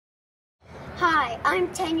Hi, I'm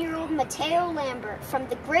 10-year-old Mateo Lambert from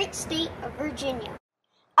the great state of Virginia.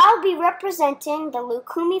 I'll be representing the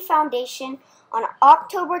Loukoumi Foundation on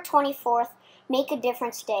October 24th, Make a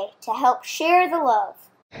Difference Day, to help share the love.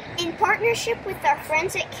 In partnership with our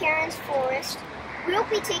friends at Karen's Forest, we'll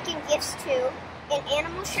be taking gifts to an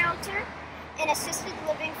animal shelter, an assisted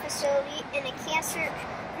living facility, and a cancer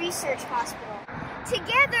research hospital.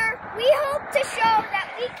 Together, we hope to show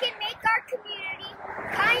that we can make our community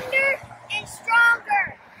kinder and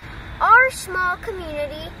stronger. Our small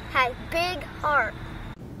community has big heart.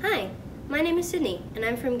 Hi, my name is Sydney, and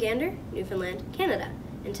I'm from Gander, Newfoundland, Canada.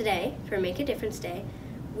 And today, for Make a Difference Day,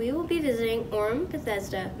 we will be visiting Orem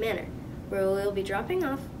Bethesda Manor, where we will be dropping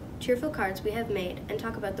off cheerful cards we have made and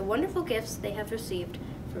talk about the wonderful gifts they have received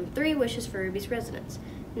from 3 Wishes for Ruby's residents.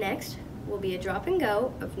 Next will be a drop and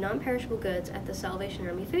go of non-perishable goods at the Salvation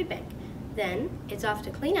Army Food Bank. Then, it's off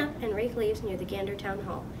to clean up and rake leaves near the Gander Town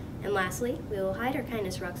Hall. And lastly, we will hide our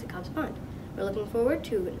kindness rocks at Cobb's Pond. We're looking forward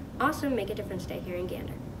to an awesome Make a Difference Day here in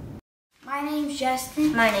Gander. My name's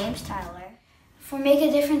Justin. My name's Tyler. For Make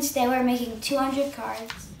a Difference Day, we're making 200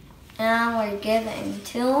 cards. And we're giving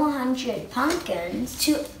 200 pumpkins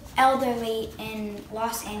to elderly in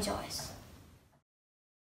Los Angeles.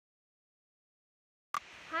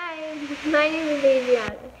 Hi, my name is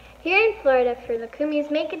Adriana. Here in Florida for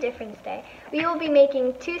Loukoumi's Make a Difference Day, we will be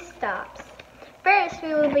making 2 stops. First,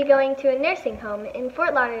 we will be going to a nursing home in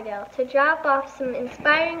Fort Lauderdale to drop off some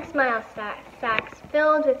inspiring smile sacks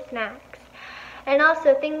filled with snacks, and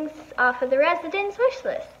also things off of the residents' wish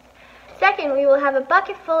list. Second, we will have a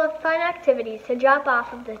bucket full of fun activities to drop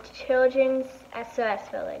off of the Children's SOS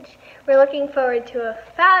Village. We're looking forward to a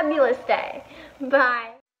fabulous day.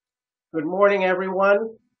 Bye. Good morning,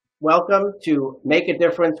 everyone. Welcome to Make a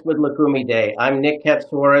Difference with Loukoumi Day. I'm Nick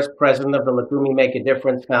Katsouras, president of the Loukoumi Make a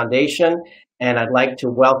Difference Foundation, and I'd like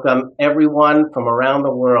to welcome everyone from around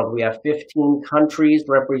the world. We have 15 countries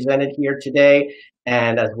represented here today,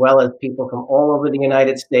 and as well as people from all over the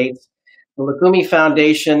United States. The Loukoumi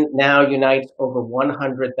Foundation now unites over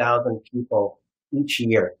 100,000 people each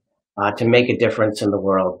year to make a difference in the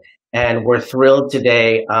world. And we're thrilled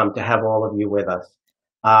today to have all of you with us.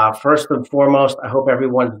 First and foremost, I hope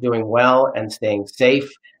everyone's doing well and staying safe.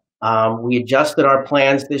 We adjusted our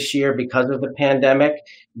plans this year because of the pandemic.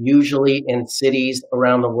 Usually in cities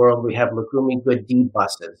around the world, we have Loukoumi Good Deed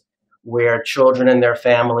buses, where children and their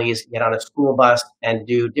families get on a school bus and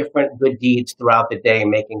do different good deeds throughout the day,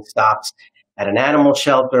 making stops at an animal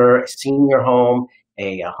shelter, a senior home,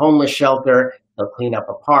 a homeless shelter. They'll clean up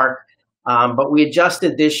a park. But we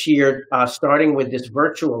adjusted this year, starting with this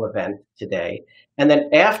virtual event today. And then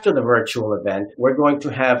after the virtual event, we're going to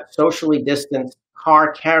have socially distanced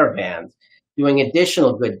car caravans doing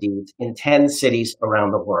additional good deeds in 10 cities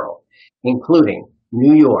around the world, including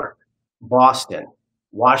New York, Boston,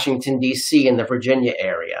 Washington, D.C. in the Virginia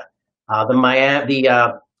area,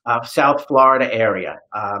 the South Florida area,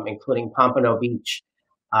 including Pompano Beach,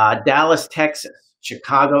 Dallas, Texas,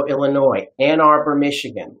 Chicago, Illinois, Ann Arbor,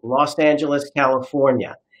 Michigan, Los Angeles,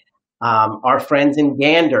 California, our friends in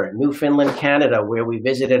Gander, Newfoundland, Canada, where we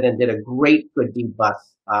visited and did a great good deed bus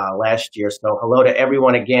last year. So hello to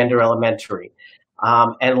everyone at Gander Elementary.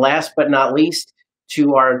 And last but not least,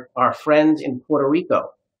 to our friends in Puerto Rico.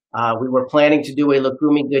 We were planning to do a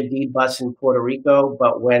Loukoumi Good Deed bus in Puerto Rico,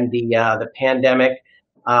 but when the pandemic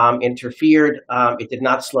interfered, it did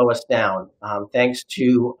not slow us down. Thanks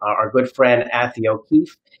to our good friend Athy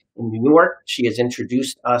O'Keefe in New York, she has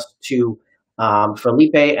introduced us to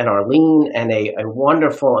Felipe and Arlene and a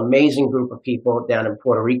wonderful, amazing group of people down in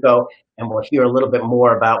Puerto Rico, and we'll hear a little bit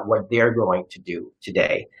more about what they're going to do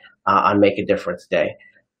today on Make a Difference Day.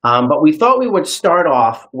 But we thought we would start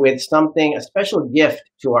off with something, a special gift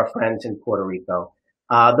to our friends in Puerto Rico.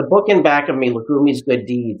 The book in back of me, Loukoumi's Good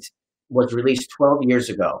Deeds, was released 12 years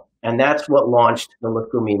ago, and that's what launched the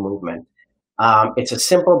Loukoumi movement. It's a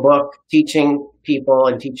simple book teaching people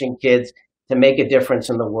and teaching kids to make a difference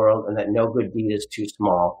in the world and that no good deed is too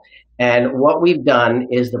small. And what we've done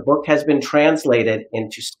is the book has been translated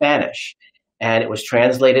into Spanish, and it was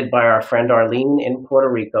translated by our friend Arlene in Puerto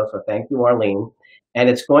Rico, so thank you, Arlene. And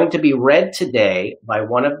it's going to be read today by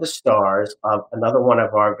one of the stars of another one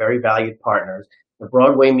of our very valued partners, the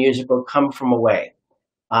Broadway musical Come From Away.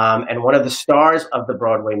 And one of the stars of the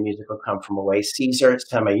Broadway musical Come From Away, Cesar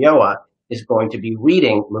Samayoa, is going to be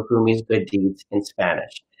reading Loukoumi's Good Deeds in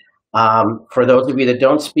Spanish. For those of you that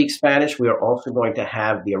don't speak Spanish, we are also going to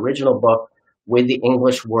have the original book with the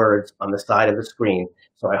English words on the side of the screen.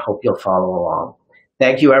 So I hope you'll follow along.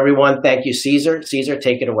 Thank you, everyone. Thank you, Cesar. Cesar,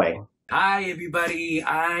 take it away. Hi, everybody.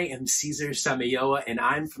 I am Cesar Samayoa, and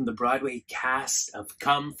I'm from the Broadway cast of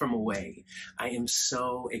Come From Away. I am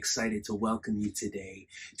so excited to welcome you today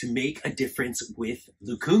to make a difference with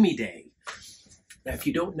Loukoumi Day. Now, if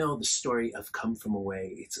you don't know the story of Come From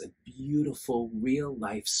Away, it's a beautiful,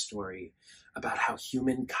 real-life story about how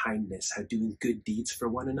human kindness, how doing good deeds for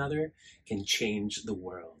one another can change the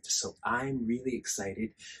world. So I'm really excited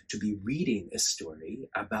to be reading a story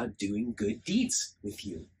about doing good deeds with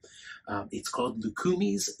you. It's called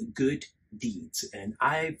Loukoumi's Good Deeds, and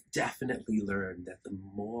I've definitely learned that the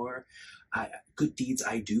more good deeds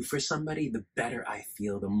I do for somebody, the better I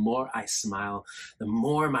feel, the more I smile, the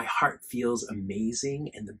more my heart feels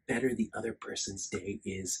amazing, and the better the other person's day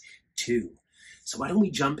is too. So why don't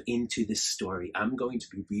we jump into this story? I'm going to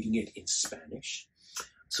be reading it in Spanish.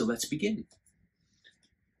 So let's begin.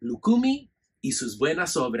 Loukoumi y sus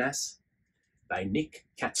buenas obras by Nick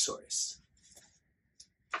Katsouris.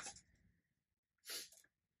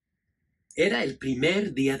 Era el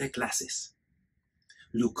primer día de clases.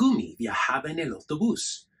 Loukoumi viajaba en el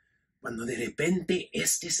autobús, cuando de repente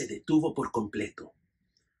este se detuvo por completo.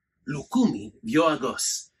 Loukoumi vio a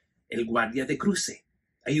Gus, el guardia de cruce,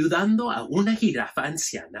 ayudando a una jirafa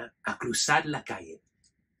anciana a cruzar la calle.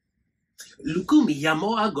 Loukoumi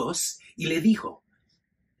llamó a Gus y le dijo,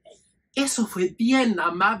 «Eso fue bien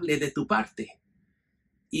amable de tu parte».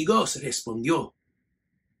 Y Gus respondió,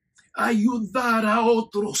 «Ayudar a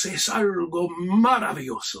otros es algo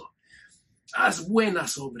maravilloso. Haz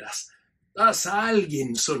buenas obras, haz a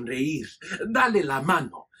alguien sonreír, dale la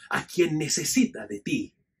mano a quien necesita de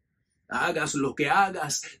ti. Hagas lo que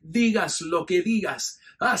hagas, digas lo que digas,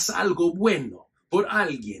 haz algo bueno por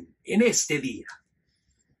alguien en este día».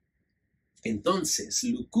 Entonces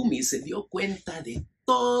Loukoumi se dio cuenta de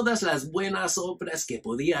todas las buenas obras que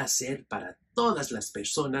podía hacer para todas las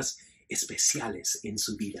personas especiales en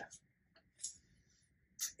su vida.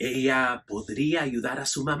 Ella podría ayudar a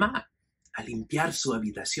su mamá a limpiar su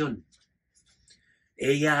habitación.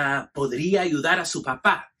 Ella podría ayudar a su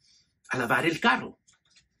papá a lavar el carro.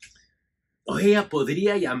 O ella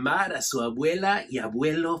podría llamar a su abuela y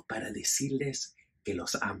abuelo para decirles que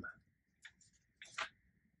los ama.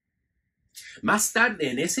 Más tarde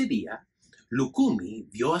en ese día, Loukoumi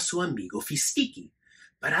vio a su amigo Fistiki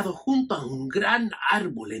parado junto a un gran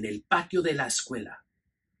árbol en el patio de la escuela.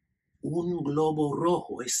 Un globo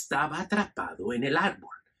rojo estaba atrapado en el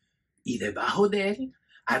árbol y debajo de él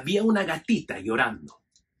había una gatita llorando.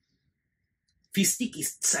 Fistiki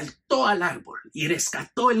saltó al árbol y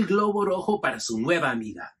rescató el globo rojo para su nueva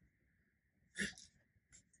amiga.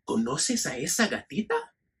 ¿Conoces a esa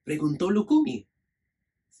gatita?, preguntó Loukoumi.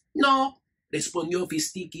 No, respondió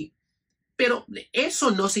Fistiki, pero eso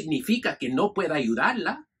no significa que no pueda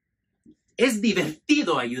ayudarla. Es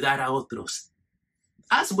divertido ayudar a otros.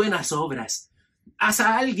 Haz buenas obras, haz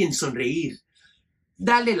a alguien sonreír,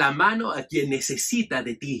 dale la mano a quien necesita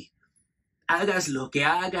de ti. Hagas lo que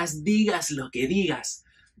hagas, digas lo que digas,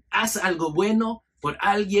 haz algo bueno por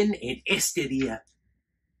alguien en este día.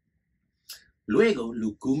 Luego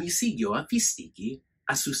Loukoumi siguió a Fistiki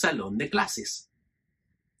a su salón de clases.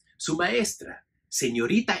 Su maestra,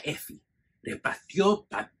 señorita Effie, repartió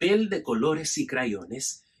papel de colores y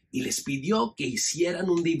crayones y les pidió que hicieran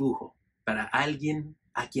un dibujo para alguien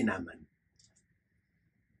a quien aman.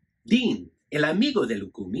 Dean, el amigo de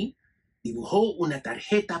Loukoumi, dibujó una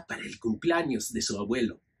tarjeta para el cumpleaños de su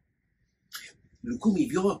abuelo. Loukoumi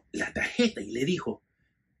vio la tarjeta y le dijo,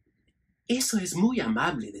 «Eso es muy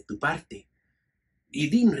amable de tu parte». Y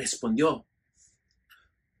Dean respondió,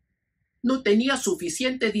 «No tenía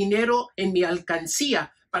suficiente dinero en mi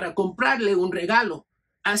alcancía para comprarle un regalo,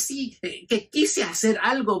 así que quise hacer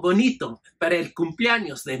algo bonito para el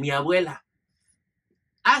cumpleaños de mi abuela.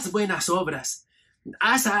 Haz buenas obras,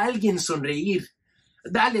 haz a alguien sonreír,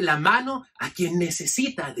 dale la mano a quien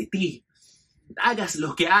necesita de ti. Hagas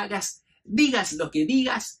lo que hagas, digas lo que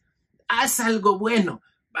digas, haz algo bueno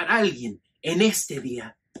para alguien en este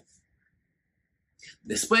día».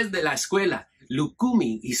 Después de la escuela,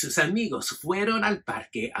 Loukoumi y sus amigos fueron al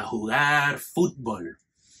parque a jugar fútbol.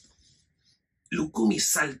 Loukoumi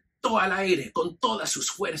saltó al aire con todas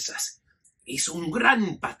sus fuerzas, hizo un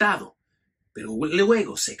gran patado, pero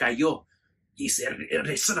luego se cayó y se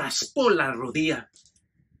raspó la rodilla.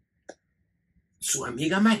 Su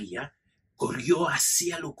amiga María corrió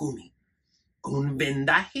hacia Loukoumi con un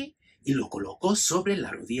vendaje y lo colocó sobre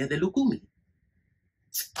la rodilla de Loukoumi.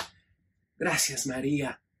 «Gracias,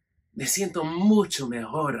 María. Me siento mucho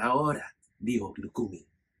mejor ahora», dijo Loukoumi.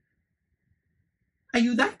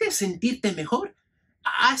 «Ayudarte a sentirte mejor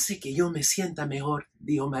hace que yo me sienta mejor»,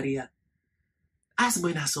 dijo María. «Haz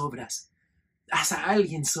buenas obras. Haz a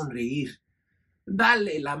alguien sonreír.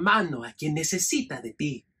 Dale la mano a quien necesita de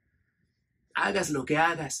ti. Hagas lo que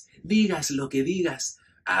hagas, digas lo que digas,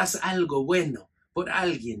 haz algo bueno por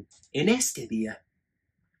alguien en este día.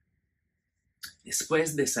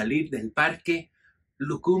 Después de salir del parque,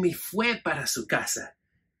 Loukoumi fue para su casa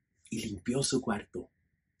y limpió su cuarto.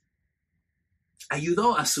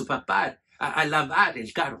 Ayudó a su papá a lavar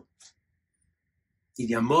el carro y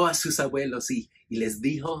llamó a sus abuelos y les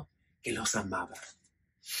dijo que los amaba.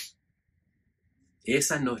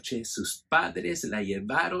 Esa noche sus padres la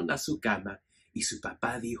llevaron a su cama y su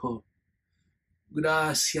papá dijo: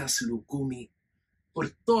 «Gracias, Loukoumi, por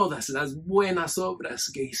todas las buenas obras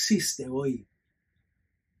que hiciste hoy».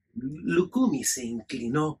 Loukoumi se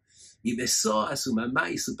inclinó y besó a su mamá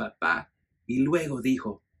y su papá y luego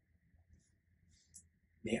dijo: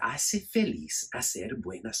 «Me hace feliz hacer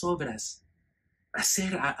buenas obras,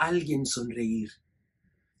 hacer a alguien sonreír,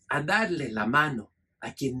 a darle la mano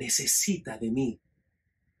a quien necesita de mí.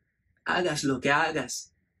 Hagas lo que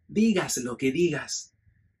hagas, digas lo que digas.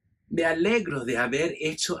 Me alegro de haber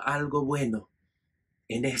hecho algo bueno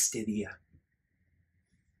en este día».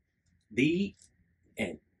 The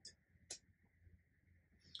end.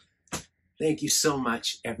 Thank you so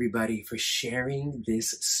much, everybody, for sharing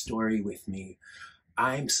this story with me.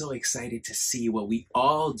 I'm so excited to see what we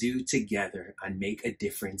all do together on Make a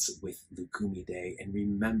Difference with Loukoumi Day. And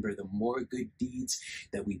remember, the more good deeds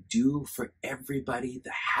that we do for everybody,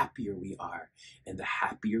 the happier we are and the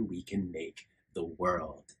happier we can make the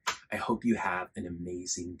world. I hope you have an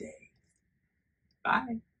amazing day.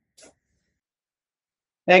 Bye.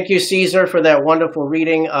 Thank you, Caesar, for that wonderful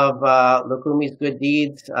reading of Loukoumi's good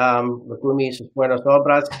deeds, Loukoumi's buenas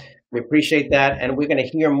obras. We appreciate that, and we're going to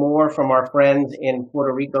hear more from our friends in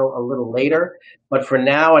Puerto Rico a little later. But for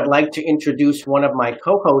now, I'd like to introduce one of my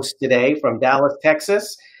co-hosts today from Dallas,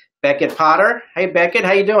 Texas, Beckett Potter. Hey, Beckett,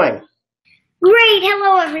 how you doing? Great.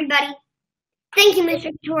 Hello, everybody. Thank you, Mr.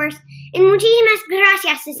 Torres. And muchísimas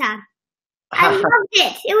gracias, Cesar. I loved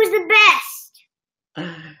it. It was the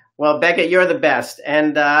best. Well, Beckett, you're the best.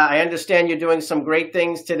 And I understand you're doing some great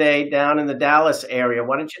things today down in the Dallas area.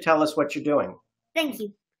 Why don't you tell us what you're doing? Thank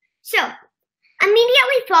you. So,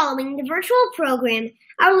 immediately following the virtual program,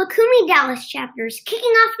 our Loukoumi Dallas chapter is kicking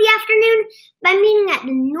off the afternoon by meeting at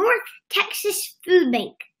the North Texas Food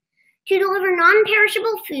Bank to deliver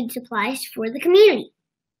non-perishable food supplies for the community.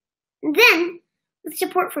 And then, with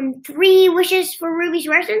support from 3 Wishes for Ruby's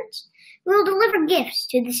residents, we will deliver gifts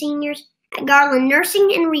to the seniors at Garland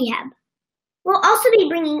Nursing and Rehab. We'll also be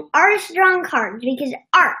bringing artist-drawn cards because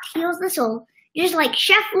art heals the soul, just like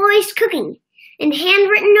Chef Loy's cooking, and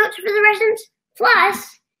handwritten notes for the residents,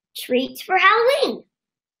 plus treats for Halloween.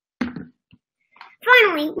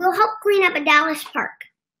 Finally, we'll help clean up a Dallas park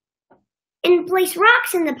and place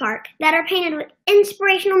rocks in the park that are painted with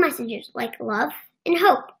inspirational messages like love and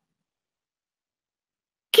hope.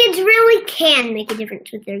 Kids really can make a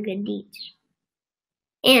difference with their good deeds.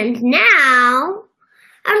 And now,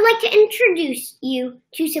 I would like to introduce you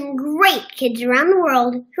to some great kids around the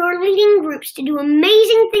world who are leading groups to do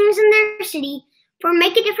amazing things in their city for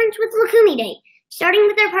Make a Difference with Loukoumi Day, starting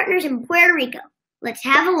with their partners in Puerto Rico. Let's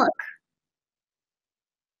have a look.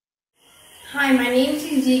 Hi, my name is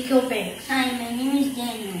Ezekiel Banks. Hi, my name is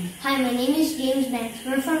Daniel. Hi, my name is James Banks.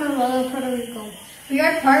 We're from Arbor, Puerto Rico. We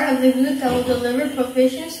are part of the group that will deliver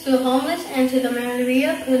provisions to the homeless and to the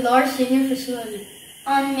Maria with our senior facility.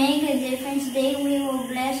 On Make a Difference Day, we will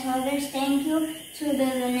bless others. Thank you to the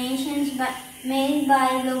donations made by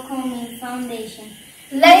Loukoumi Foundation.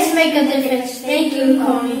 Let's make a difference. Thank you,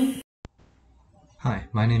 Loukoumi. Hi,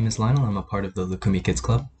 my name is Lionel. I'm a part of the Loukoumi Kids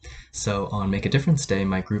Club. So on Make a Difference Day,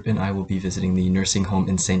 my group and I will be visiting the nursing home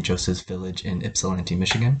in St. Joseph's Village in Ypsilanti,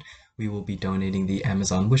 Michigan. We will be donating the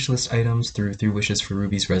Amazon wishlist items through 3 Wishes for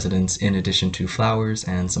Ruby's residents, in addition to flowers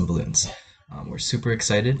and some balloons. We're super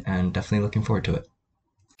excited and definitely looking forward to it.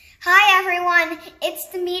 Hi everyone, it's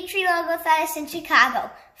Dimitri Logothetis in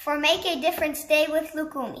Chicago for Make a Difference Day with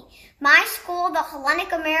Loukoumi. My school, the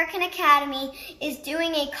Hellenic American Academy, is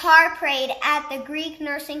doing a car parade at the Greek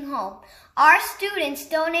nursing home. Our students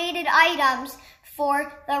donated items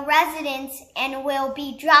for the residents and will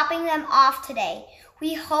be dropping them off today.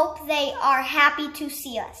 We hope they are happy to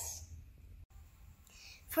see us.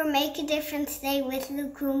 For Make a Difference Day with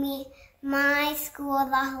Loukoumi, my school,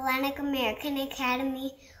 the Hellenic American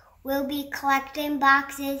Academy, will be collecting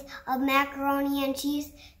boxes of macaroni and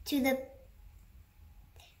cheese to the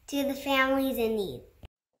families in need.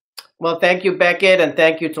 Well, thank you, Beckett, and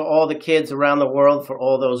thank you to all the kids around the world for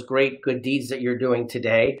all those great good deeds that you're doing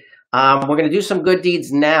today. We're going to do some good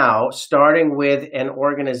deeds now, starting with an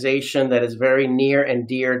organization that is very near and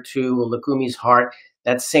dear to Loukoumi's heart.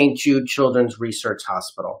 That's St. Jude Children's Research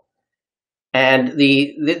Hospital. And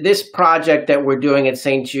this project that we're doing at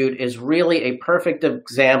St. Jude is really a perfect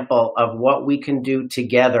example of what we can do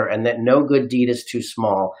together, and that no good deed is too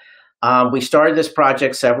small. We started this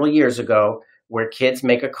project several years ago, where kids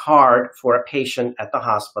make a card for a patient at the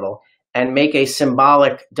hospital and make a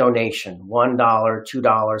symbolic donation, $1, $2,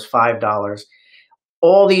 $5.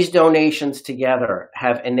 All these donations together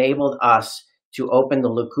have enabled us to open the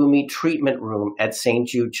Loukoumi treatment room at St.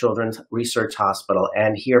 Jude Children's Research Hospital.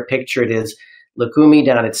 And here pictured is Loukoumi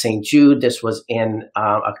down at St. Jude. This was in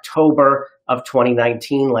October of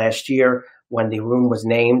 2019, last year, when the room was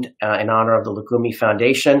named in honor of the Loukoumi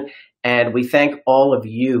Foundation. And we thank all of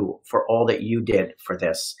you for all that you did for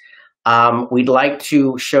this. We'd like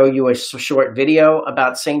to show you a short video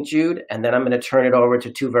about St. Jude, and then I'm going to turn it over to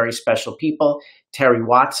two very special people, Terry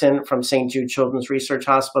Watson from St. Jude Children's Research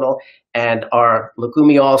Hospital, and our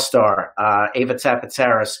Loukoumi All-Star, Ava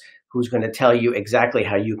Tsapatsaris, who's going to tell you exactly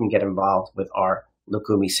how you can get involved with our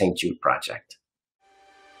Loukoumi St. Jude project.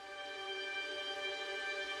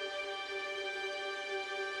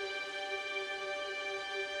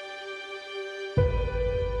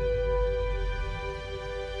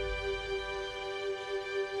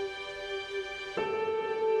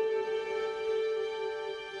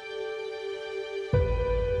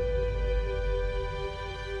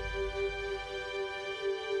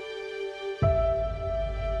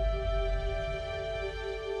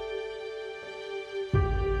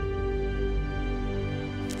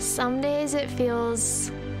 Some days it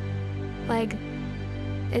feels like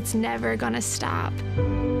it's never gonna stop.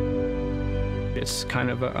 It's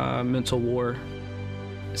kind of a mental war.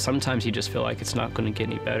 Sometimes you just feel like it's not gonna get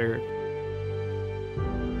any better.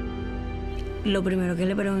 Lo primero que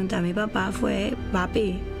le pregunté a mi papá fue,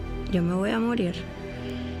 papi, yo me voy a morir.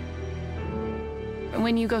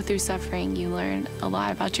 When you go through suffering, you learn a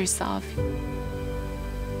lot about yourself.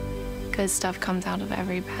 Good stuff comes out of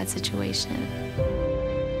every bad situation.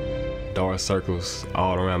 Dark circles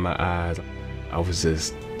all around my eyes. I was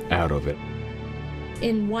just out of it.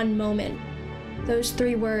 In one moment, those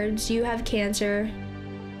 3 words, you have cancer,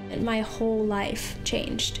 and my whole life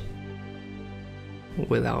changed.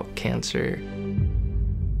 Without cancer,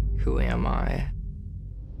 who am I?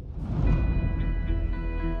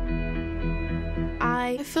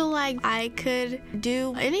 I feel like I could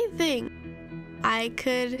do anything. I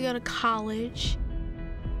could go to college,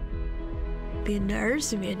 be a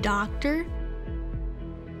nurse, be a doctor,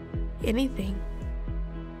 anything.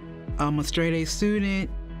 I'm a straight-A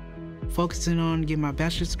student, focusing on getting my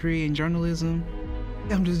bachelor's degree in journalism.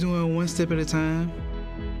 I'm just doing one step at a time.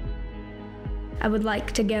 I would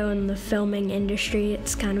like to go in the filming industry.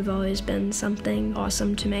 It's kind of always been something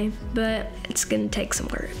awesome to me, but it's gonna take some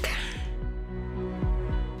work.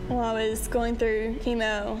 While I was going through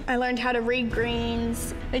chemo, I learned how to read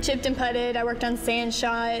greens. I chipped and putted, I worked on sand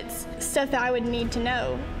shots, stuff that I would need to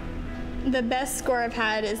know. The best score I've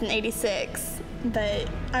had is an 86, but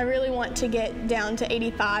I really want to get down to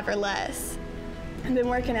 85 or less. I've been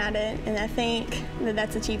working at it, and I think that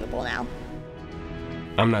that's achievable now.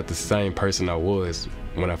 I'm not the same person I was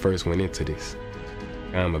when I first went into this.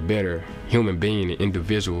 I'm a better human being and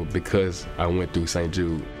individual because I went through St.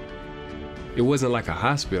 Jude. It wasn't like a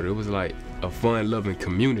hospital, it was like a fun-loving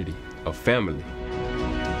community, a family.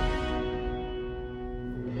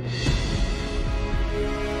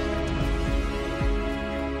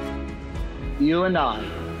 You and I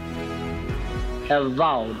have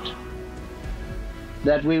vowed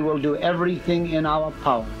that we will do everything in our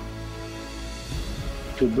power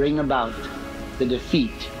to bring about the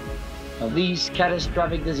defeat of these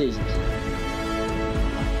catastrophic diseases.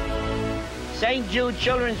 St. Jude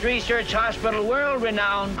Children's Research Hospital,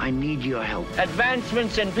 world-renowned. I need your help.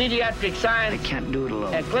 Advancements in pediatric science. I can't do it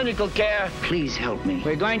alone. And clinical care. Please help me.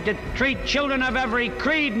 We're going to treat children of every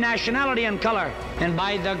creed, nationality, and color. And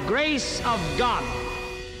by the grace of God,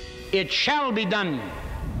 it shall be done.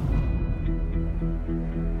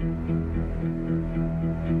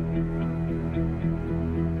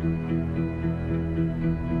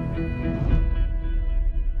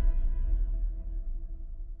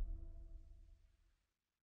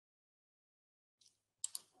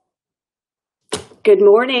 Good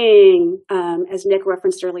morning. As Nick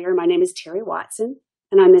referenced earlier, my name is Terry Watson,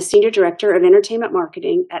 and I'm the Senior Director of Entertainment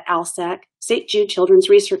Marketing at ALSAC, St. Jude Children's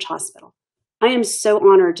Research Hospital. I am so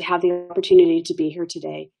honored to have the opportunity to be here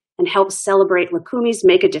today and help celebrate Loukoumi's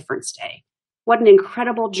Make a Difference Day. What an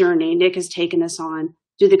incredible journey Nick has taken us on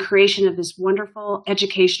through the creation of this wonderful,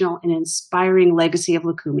 educational, and inspiring legacy of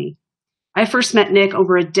Loukoumi. I first met Nick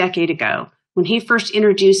over a decade ago when he first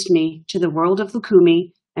introduced me to the world of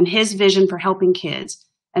Loukoumi and his vision for helping kids,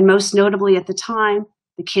 and most notably at the time,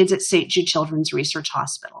 the kids at St. Jude Children's Research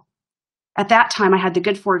Hospital. At that time, I had the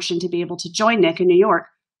good fortune to be able to join Nick in New York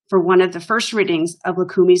for one of the first readings of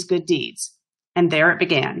Loukoumi's Good Deeds, and there it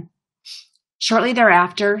began. Shortly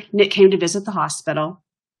thereafter, Nick came to visit the hospital.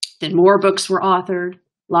 Then more books were authored,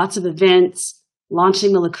 lots of events,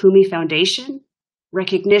 launching the Loukoumi Foundation,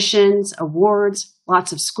 recognitions, awards,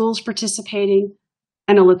 lots of schools participating,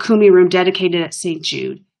 and a Loukoumi room dedicated at St.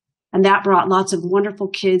 Jude. And that brought lots of wonderful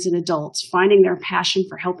kids and adults finding their passion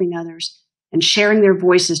for helping others and sharing their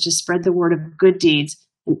voices to spread the word of good deeds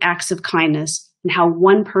and acts of kindness and how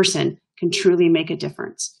one person can truly make a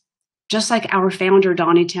difference. Just like our founder,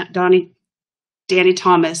 Danny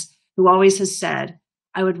Thomas, who always has said,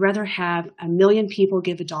 I would rather have 1 million people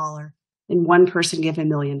give $1 than one person give $1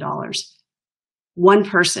 million. One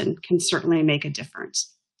person can certainly make a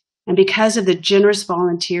difference. And because of the generous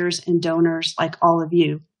volunteers and donors like all of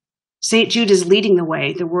you, St. Jude is leading the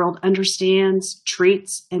way the world understands,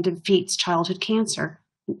 treats, and defeats childhood cancer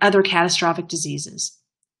and other catastrophic diseases.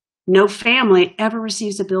 No family ever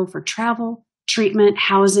receives a bill for travel, treatment,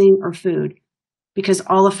 housing, or food, because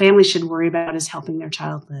all a family should worry about is helping their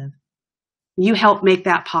child live. You help make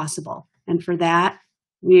that possible, and for that,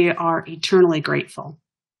 we are eternally grateful.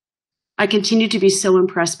 I continue to be so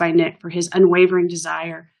impressed by Nick for his unwavering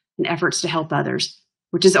desire and efforts to help others,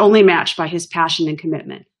 which is only matched by his passion and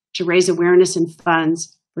commitment to raise awareness and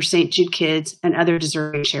funds for St. Jude kids and other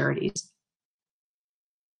deserving charities.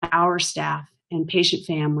 Our staff and patient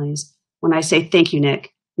families, when I say thank you,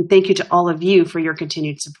 Nick, and thank you to all of you for your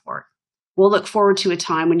continued support. We'll look forward to a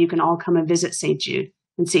time when you can all come and visit St. Jude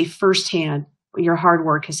and see firsthand what your hard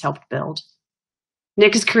work has helped build.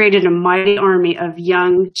 Nick has created a mighty army of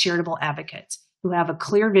young charitable advocates who have a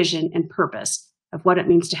clear vision and purpose of what it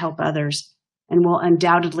means to help others and will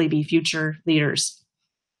undoubtedly be future leaders.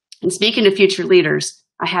 And speaking of future leaders,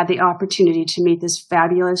 I had the opportunity to meet this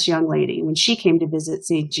fabulous young lady when she came to visit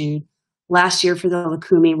St. Jude last year for the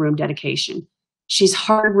Loukoumi room dedication. She's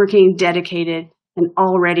hardworking, dedicated, and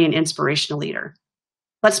already an inspirational leader.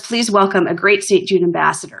 Let's please welcome a great St. Jude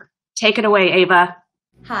ambassador. Take it away, Ava.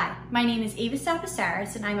 Hi, my name is Ava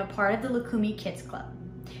Sapasaris, and I'm a part of the Loukoumi Kids Club.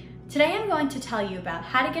 Today I'm going to tell you about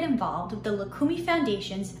how to get involved with the Loukoumi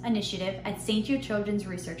Foundation's initiative at St. Jude Children's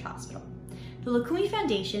Research Hospital. The Loukoumi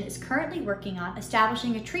Foundation is currently working on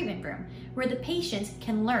establishing a treatment room where the patients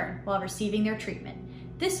can learn while receiving their treatment.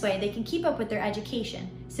 This way they can keep up with their education,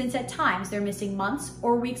 since at times they're missing months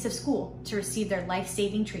or weeks of school to receive their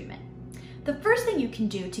life-saving treatment. The first thing you can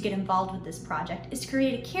do to get involved with this project is to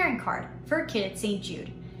create a caring card for a kid at St.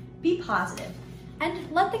 Jude. Be positive,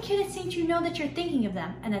 and let the kid at St. Jude know that you're thinking of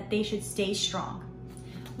them and that they should stay strong.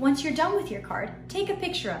 Once you're done with your card, take a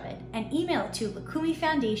picture of it and email it to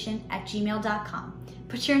loukoumifoundation@gmail.com.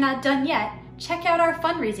 But you're not done yet. Check out our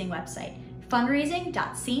fundraising website,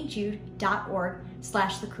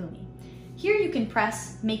 fundraising.stjude.org/Loukoumi. Here you can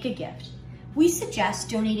press Make a Gift. We suggest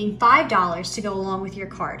donating $5 to go along with your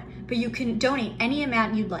card, but you can donate any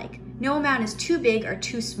amount you'd like. No amount is too big or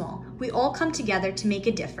too small. We all come together to make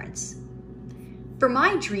a difference. For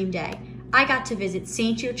my dream day, I got to visit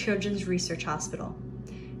St. Jude Children's Research Hospital.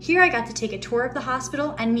 Here I got to take a tour of the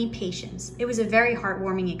hospital and meet patients. It was a very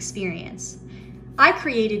heartwarming experience. I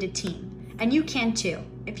created a team, and you can too.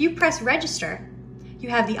 If you press register, you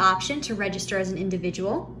have the option to register as an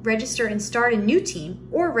individual, register and start a new team,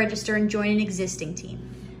 or register and join an existing team.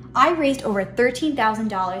 I raised over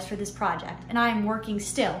 $13,000 for this project, and I am working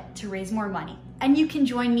still to raise more money. And you can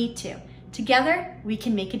join me too. Together, we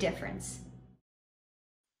can make a difference.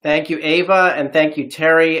 Thank you, Ava, and thank you,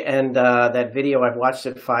 Terry. And that video, I've watched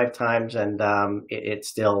it 5 times, and it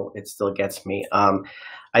still gets me.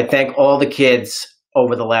 I thank all the kids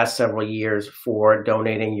over the last several years for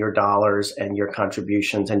donating your dollars and your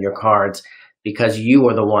contributions and your cards, because you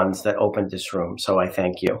are the ones that opened this room. So I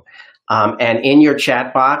thank you. And in your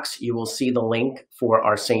chat box, you will see the link for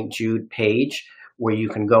our St. Jude page, where you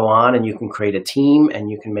can go on and you can create a team and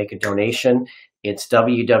you can make a donation. It's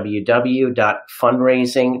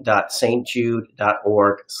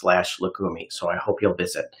www.fundraising.stjude.org/Loukoumi. So I hope you'll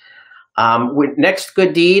visit. Next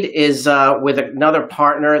good deed is with another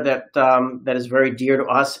partner that is very dear to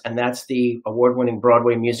us, and that's the award-winning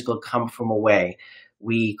Broadway musical Come From Away.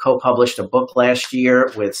 We co-published a book last year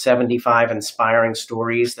with 75 inspiring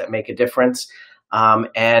stories that make a difference.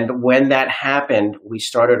 And when that happened, we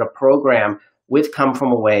started a program with Come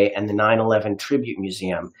From Away and the 9/11 Tribute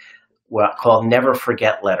Museum called Never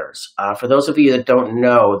Forget Letters. For those of you that don't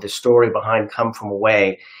know, the story behind Come From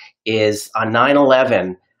Away is on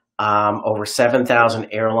 9/11, over 7,000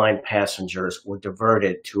 airline passengers were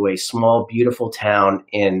diverted to a small, beautiful town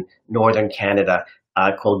in northern Canada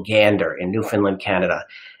called Gander in Newfoundland, Canada.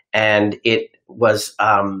 And it was,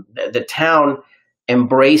 the town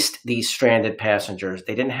embraced these stranded passengers.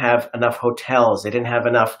 They didn't have enough hotels. They didn't have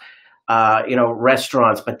enough,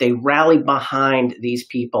 restaurants, but they rallied behind these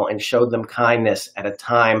people and showed them kindness at a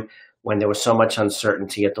time when there was so much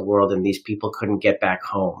uncertainty at the world and these people couldn't get back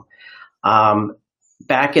home.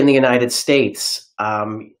 Back in the United States,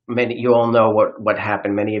 you all know what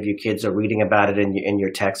happened. Many of you kids are reading about it in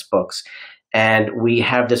your textbooks. And we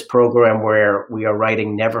have this program where we are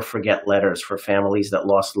writing never forget letters for families that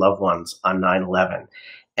lost loved ones on 9/11.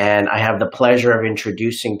 And I have the pleasure of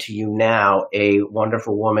introducing to you now a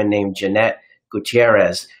wonderful woman named Jeanette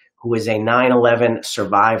Gutierrez, who is a 9/11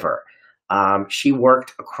 survivor. She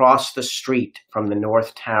worked across the street from the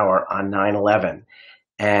North Tower on 9/11.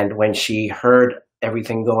 And when she heard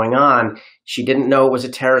everything going on, she didn't know it was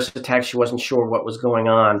a terrorist attack. She wasn't sure what was going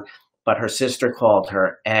on, but her sister called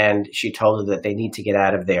her and she told her that they need to get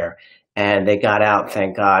out of there. And they got out,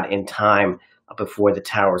 thank God, in time before the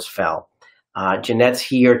towers fell. Jeanette's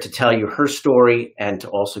here to tell you her story and to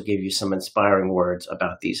also give you some inspiring words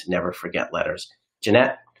about these never forget letters.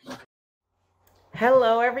 Jeanette?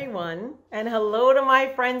 Hello, everyone, and hello to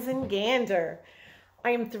my friends in Gander. I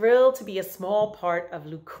am thrilled to be a small part of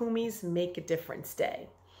Loukoumi's Make a Difference Day.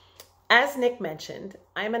 As Nick mentioned,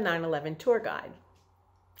 I'm a 9/11 tour guide.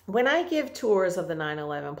 When I give tours of the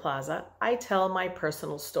 9/11 Plaza, I tell my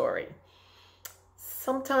personal story.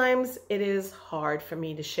 Sometimes it is hard for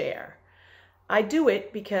me to share. I do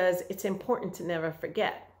it because it's important to never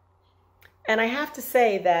forget. And I have to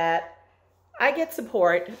say that I get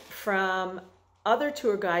support from other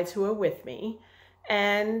tour guides who are with me,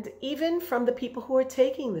 and even from the people who are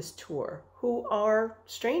taking this tour, who are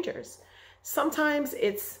strangers. Sometimes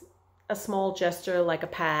it's a small gesture like a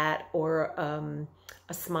pat or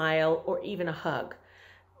a smile or even a hug.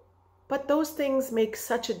 But those things make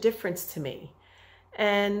such a difference to me.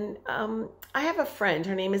 And I have a friend,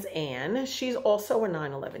 her name is Anne. She's also a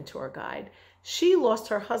 9/11 tour guide. She lost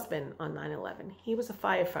her husband on 9/11. He was a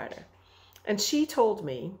firefighter. And she told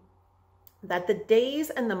me that the days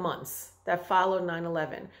and the months that followed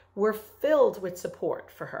 9/11 were filled with support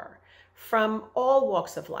for her from all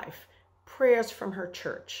walks of life, prayers from her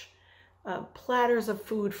church, platters of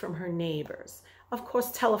food from her neighbors, of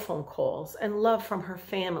course, telephone calls and love from her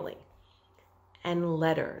family, and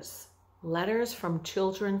letters from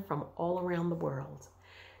children from all around the world.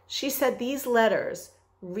 She said these letters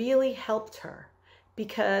really helped her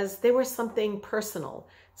because they were something personal,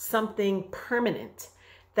 something permanent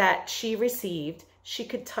that she received. She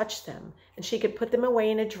could touch them and she could put them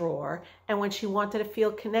away in a drawer. And when she wanted to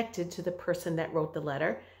feel connected to the person that wrote the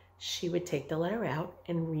letter, she would take the letter out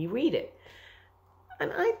and reread it.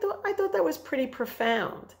 And I thought that was pretty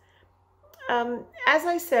profound. As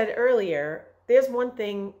I said earlier, there's one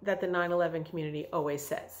thing that the 9/11 community always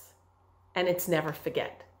says, and it's never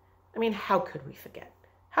forget. I mean, how could we forget?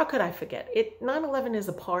 How could I forget? 9/11 is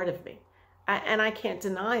a part of me, and I can't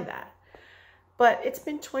deny that. But it's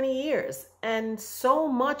been 20 years, and so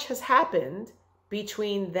much has happened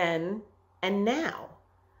between then and now.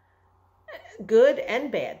 Good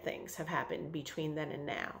and bad things have happened between then and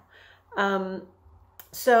now.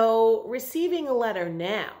 So receiving a letter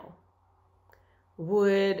now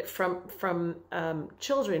would from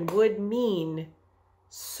children would mean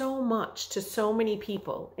so much to so many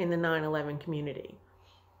people in the 9/11 community.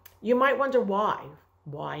 You might wonder why.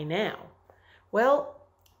 Why now? Well,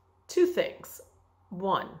 two things.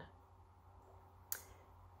 One,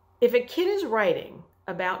 if a kid is writing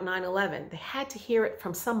about 9/11, they had to hear it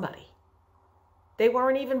from somebody. They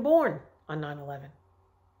weren't even born on 9/11.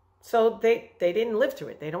 So they didn't live through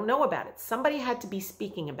it. They don't know about it. Somebody had to be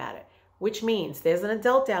speaking about it, which means there's an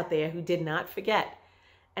adult out there who did not forget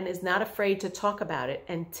and is not afraid to talk about it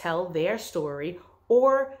and tell their story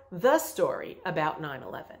or the story about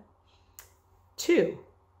 9/11. Two,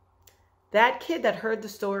 that kid that heard the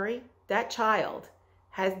story, that child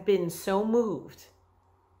has been so moved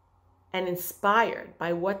and inspired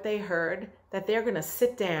by what they heard that they're going to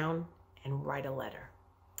sit down and write a letter.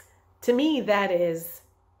 To me, that is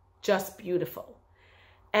just beautiful.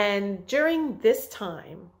 And during this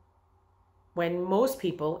time, when most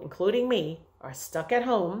people, including me, are stuck at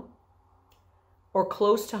home or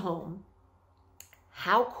close to home,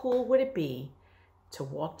 how cool would it be to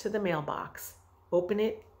walk to the mailbox, open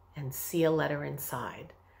it, and see a letter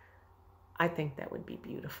inside? I think that would be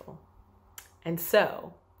beautiful. And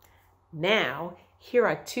so now here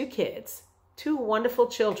are two kids, two wonderful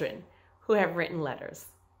children who have written letters.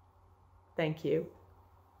 Thank you.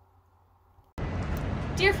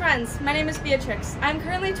 Dear friends, my name is Beatrix. I am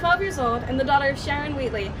currently 12 years old and the daughter of Sharon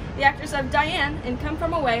Wheatley, the actress of Diane in Come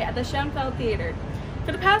From Away at the Schoenfeld Theater.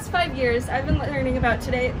 For the past 5 years, I've been learning about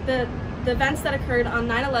the events that occurred on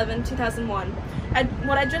 9/11/2001.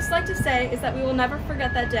 What I'd just like to say is that we will never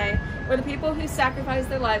forget that day or the people who sacrificed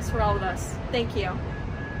their lives for all of us. Thank you.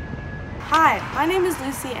 Hi, my name is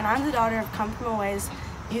Lucy and I'm the daughter of Come From Away's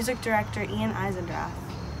music director Ian Eisendrath.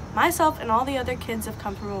 Myself and all the other kids of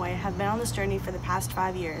Come From Away have been on this journey for the past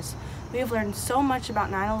 5 years. We have learned so much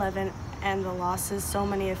about 9/11 and the losses so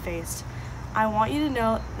many have faced. I want you to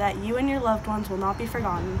know that you and your loved ones will not be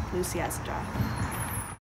forgotten. Lucy Eisendrath.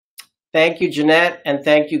 Thank you, Jeanette, and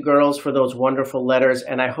thank you, girls, for those wonderful letters.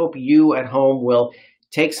 And I hope you at home will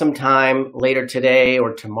take some time later today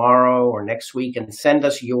or tomorrow or next week and send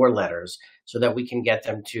us your letters so that we can get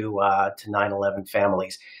them to 9/11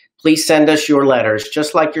 families. Please send us your letters,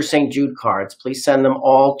 just like your St. Jude cards. Please send them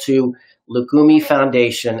all to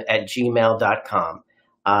loukoumiffoundation@gmail.com.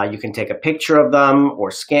 You can take a picture of them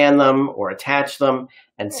or scan them or attach them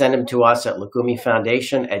and send them to us at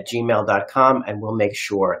loukoumiffoundation@gmail.com, and we'll make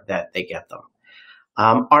sure that they get them.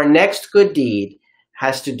 Our next good deed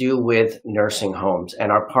has to do with nursing homes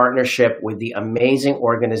and our partnership with the amazing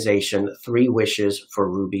organization 3 Wishes for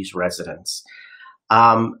Ruby's Residents.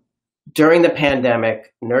 During the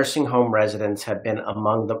pandemic, nursing home residents have been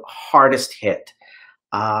among the hardest hit.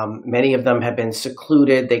 Many of them have been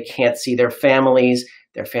secluded. They can't see their families.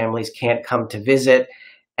 Their families can't come to visit.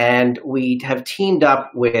 And we have teamed up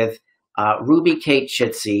with Ruby Kate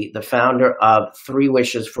Chitsey, the founder of 3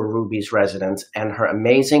 Wishes for Ruby's Residents, and her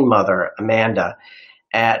amazing mother, Amanda,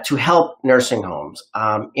 to help nursing homes.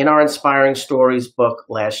 In our Inspiring Stories book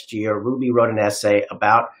last year, Ruby wrote an essay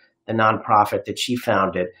about the nonprofit that she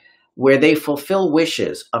founded, where they fulfill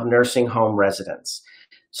wishes of nursing home residents.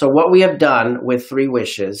 So what we have done with 3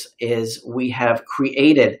 Wishes is we have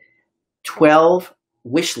created 12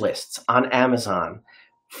 wish lists on Amazon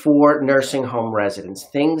for nursing home residents,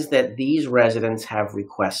 things that these residents have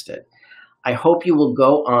requested. I hope you will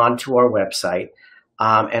go on to our website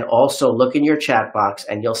and also look in your chat box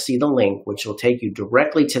and you'll see the link, which will take you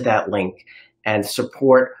directly to that link and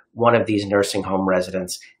support one of these nursing home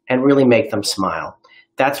residents and really make them smile.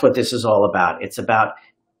 That's what this is all about. It's about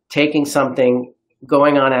taking something,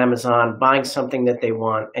 going on Amazon, buying something that they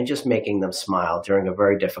want, and just making them smile during a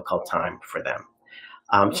very difficult time for them.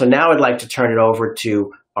 So now I'd like to turn it over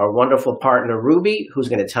to our wonderful partner, Ruby, who's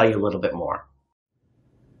going to tell you a little bit more.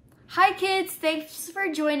 Hi kids, thanks for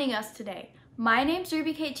joining us today. My name's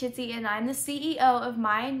Ruby Kate Chitsey and I'm the CEO of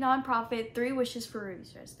my nonprofit 3 Wishes for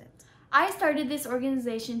Ruby's Residents. I started this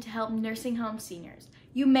organization to help nursing home seniors.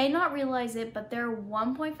 You may not realize it, but there are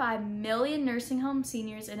 1.5 million nursing home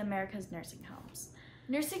seniors in America's nursing homes.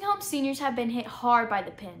 Nursing home seniors have been hit hard by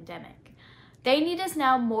the pandemic. They need us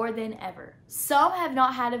now more than ever. Some have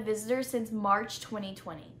not had a visitor since March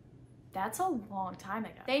 2020. That's a long time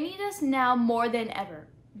ago. They need us now more than ever.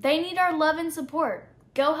 They need our love and support.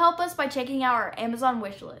 Go help us by checking out our Amazon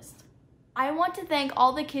wish list. I want to thank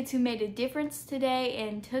all the kids who made a difference today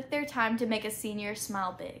and took their time to make a senior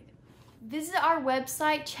smile big. Visit our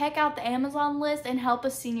website, check out the Amazon list, and help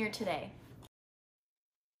a senior today.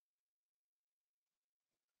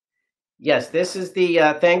 Yes, this is the,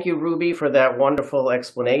 thank you, Ruby, for that wonderful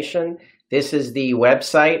explanation. This is the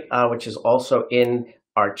website, which is also in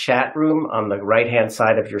our chat room on the right-hand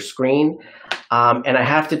side of your screen. And I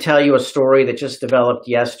have to tell you a story that just developed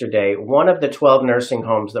yesterday. One of the 12 nursing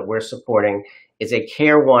homes that we're supporting is a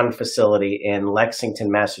Care One facility in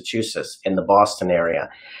Lexington, Massachusetts, in the Boston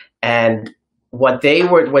area. And what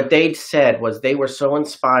they'd said was they were so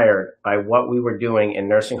inspired by what we were doing in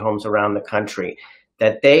nursing homes around the country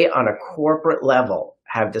that they, on a corporate level,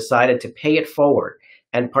 have decided to pay it forward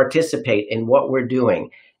and participate in what we're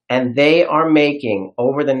doing. And they are making,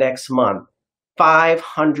 over the next month,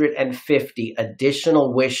 550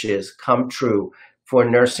 additional wishes come true for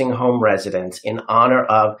nursing home residents in honor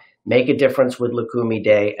of Make a Difference with Loukoumi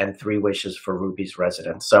Day and 3 Wishes for Ruby's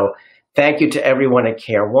Residents. So thank you to everyone at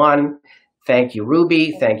Care One. Thank you,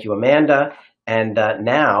 Ruby. Thank you, Amanda. And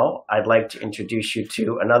now I'd like to introduce you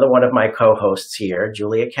to another one of my co-hosts here,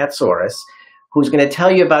 Julia Katsouris, who's going to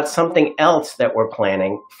tell you about something else that we're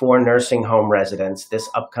planning for nursing home residents this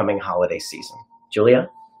upcoming holiday season. Julia?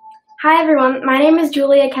 Hi, everyone. My name is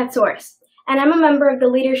Julia Katsouris, and I'm a member of the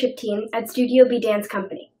leadership team at Studio B Dance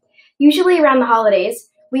Company. Usually around the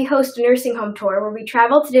holidays, we host a nursing home tour where we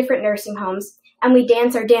travel to different nursing homes and we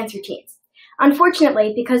dance our dance routines.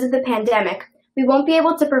 Unfortunately, because of the pandemic, we won't be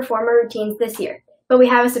able to perform our routines this year, but we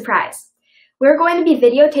have a surprise. We're going to be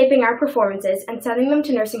videotaping our performances and sending them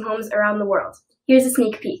to nursing homes around the world. Here's a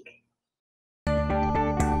sneak peek.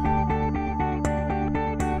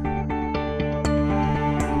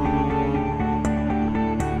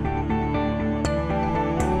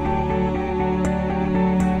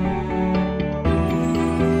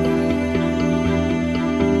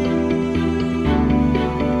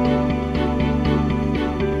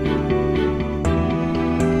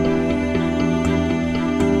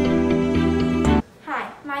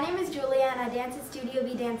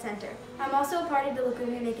 presenter. I'm also a part of the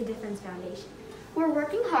Loukoumi Make a Difference Foundation. We're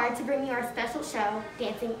working hard to bring you our special show,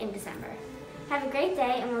 Dancing in December. Have a great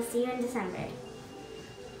day, and we'll see you in December.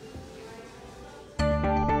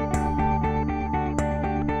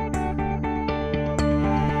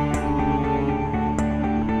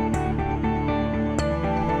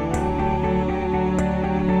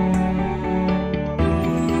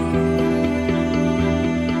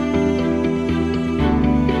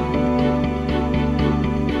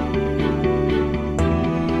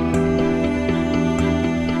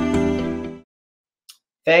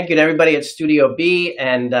 Thank you to everybody at Studio B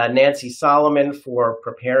and Nancy Solomon for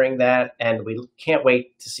preparing that, and we can't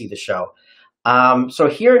wait to see the show. So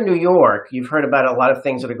here in New York, you've heard about a lot of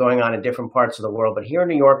things that are going on in different parts of the world, but here in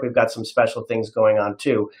New York, we've got some special things going on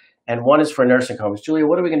too, and one is for nursing homes. Julia,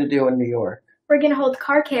 what are we going to do in New York? We're going to hold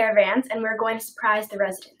car caravans, and we're going to surprise the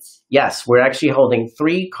residents. Yes, we're actually holding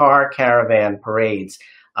 3 car caravan parades.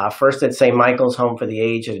 First at St. Michael's Home for the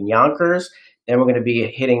Aged in Yonkers. Then we're going to be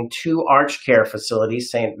hitting 2 Arch Care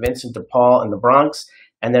facilities, St. Vincent de Paul in the Bronx,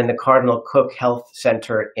 and then the Cardinal Cook Health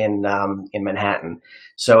Center in Manhattan.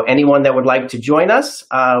 So anyone that would like to join us,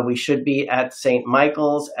 we should be at St.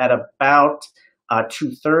 Michael's at about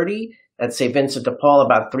 2:30, at St. Vincent de Paul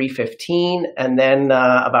about 3:15, and then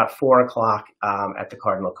about 4 o'clock at the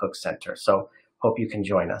Cardinal Cook Center. So hope you can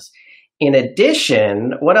join us. In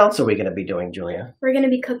addition, what else are we going to be doing, Julia? We're going to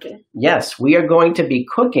be cooking. Yes, we are going to be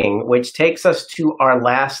cooking, which takes us to our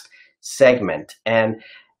last segment. And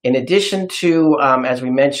in addition to, as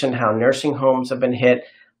we mentioned, how nursing homes have been hit,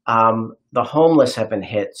 the homeless have been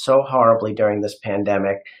hit so horribly during this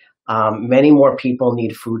pandemic. Many more people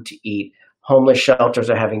need food to eat. Homeless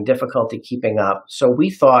shelters are having difficulty keeping up. So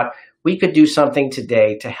we thought we could do something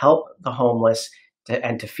today to help the homeless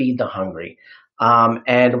and to feed the hungry.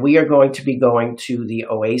 And we are going to be going to the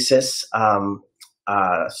Oasis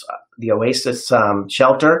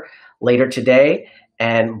shelter later today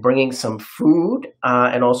and bringing some food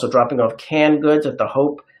and also dropping off canned goods at the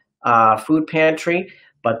Hope Food Pantry.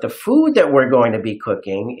 But the food that we're going to be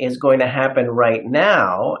cooking is going to happen right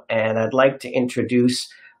now. And I'd like to introduce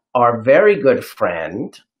our very good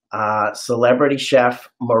friend, celebrity chef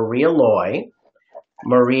Maria Loy.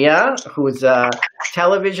 Maria, who is a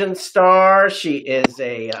television star, she is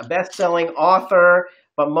a best-selling author,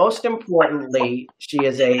 but most importantly, she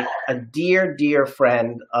is a dear, dear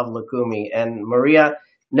friend of Loukoumi. And Maria,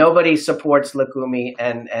 nobody supports Loukoumi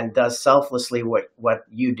and does selflessly what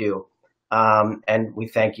you do. And we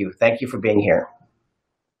thank you. Thank you for being here.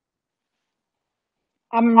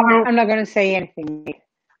 I'm not going to say anything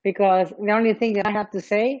because the only thing that I have to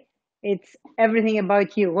say, it's everything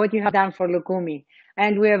about you, what you have done for Loukoumi.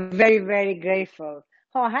 And we are very, very grateful.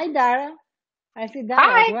 Oh, hi, Dara. I see Dara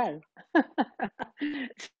hi. as well.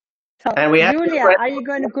 So, and we have Julia, are you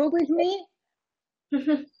going to cook with me?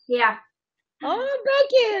 Yeah. Oh,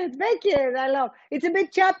 Beckett, I love. It's a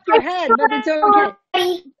bit chopped your head, but it's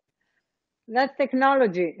okay. That's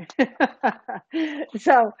technology.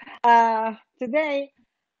 So today,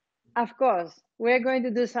 of course, we're going to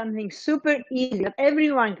do something super easy that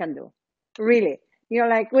everyone can do. Really, you know,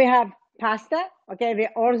 like we have pasta, okay, the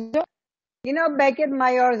orzo. You know, Beckett,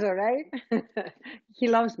 my orzo, right? He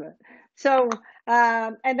loves me. So,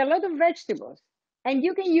 and a lot of vegetables. And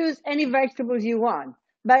you can use any vegetables you want.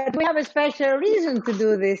 But we have a special reason to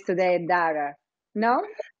do this today, Dara. No?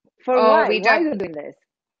 For why? Why are you doing this?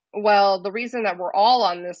 Well, the reason that we're all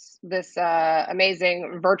on this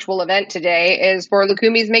amazing virtual event today is for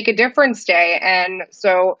Loukoumi's Make a Difference Day. And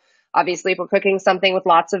so obviously if we're cooking something with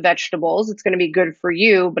lots of vegetables, it's going to be good for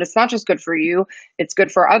you, but it's not just good for you. It's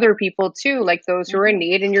good for other people too, like those who are in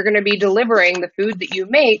need. And you're going to be delivering the food that you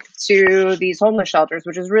make to these homeless shelters,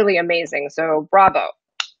 which is really amazing. So bravo,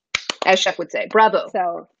 as Chef would say, bravo.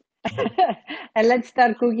 So, and let's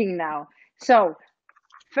start cooking now. So,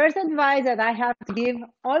 first advice that I have to give,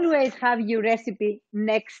 always have your recipe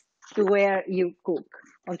next to where you cook,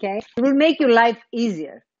 okay? It will make your life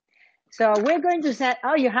easier. So we're going to set,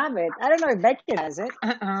 oh, you have it. I don't know if Beckett has it.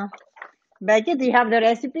 Beckett, do you have the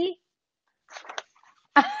recipe?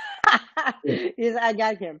 Yes, I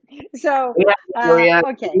got him. So,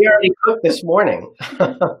 okay. We already cooked this morning.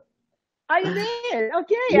 Oh, you did?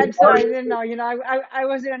 Okay, I'm sorry. I didn't know. You know, I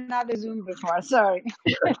was in another Zoom before. Sorry.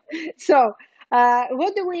 So,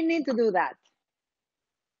 what do we need to do that?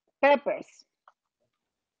 Peppers.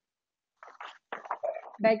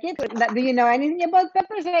 Beckett, do you know anything about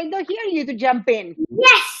peppers? I don't hear you to jump in.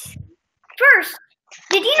 Yes. First,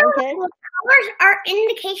 did you know that colors are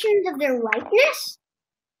indications of their ripeness?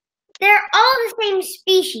 They're all the same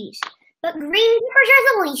species, but green peppers are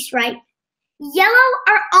the least ripe, yellow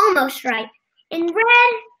are almost ripe, and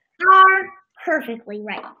red perfectly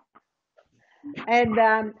right. And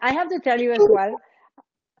I have to tell you as well.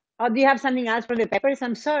 Oh, do you have something else for the peppers?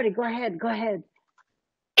 I'm sorry. Go ahead. Go ahead.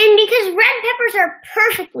 And because red peppers are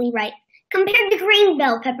perfectly right compared to green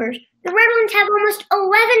bell peppers, the red ones have almost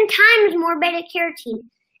 11 times more beta-carotene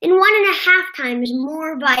and 1.5 times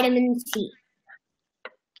more vitamin C.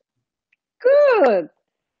 Good.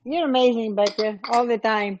 You're amazing, Becky, all the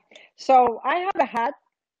time. So I have a hot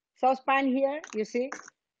saucepan here. You see?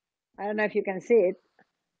 I don't know if you can see it.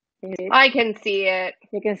 Can you see it? I can see it.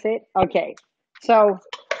 You can see it? Okay. So,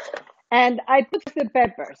 and I put the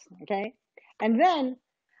peppers, okay? And then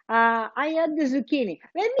I add the zucchini.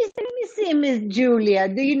 Let me see, Miss Julia.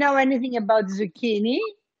 Do you know anything about zucchini?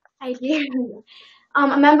 I do.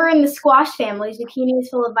 A member in the squash family, zucchini is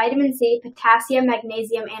full of vitamin C, potassium,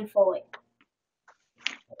 magnesium, and folate.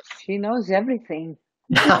 She knows everything.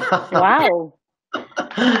 Wow.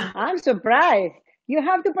 I'm surprised. You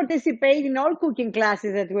have to participate in all cooking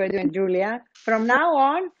classes that we're doing, Julia. From now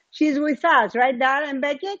on, she's with us, right, Dara and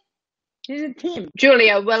Beckett? She's a team.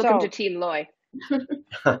 Julia, welcome to Team Loy.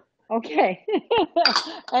 Okay.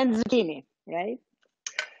 And zucchini, right?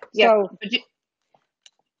 Yeah. So,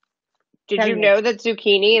 did you know that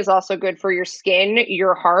zucchini is also good for your skin,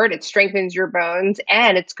 your heart? It strengthens your bones,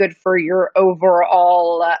 and it's good for your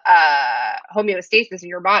overall homeostasis in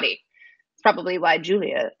your body. It's probably why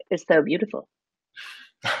Julia is so beautiful.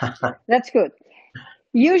 That's good.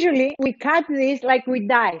 Usually we cut this like we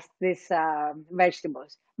dice these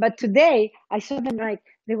vegetables. But today I saw them like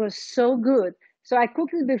they were so good. So I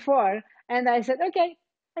cooked it before and I said, okay,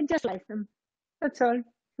 I just slice them. That's all.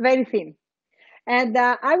 Very thin. And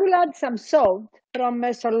I will add some salt from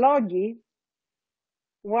Mesologi.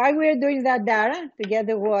 Why we're doing that, Dara? To get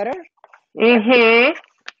the water? Mm-hmm.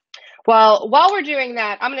 Well, while we're doing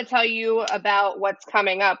that, I'm going to tell you about what's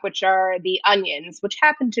coming up, which are the onions, which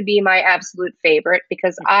happen to be my absolute favorite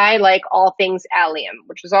because I like all things allium,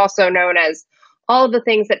 which is also known as all of the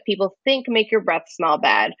things that people think make your breath smell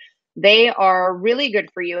bad. They are really good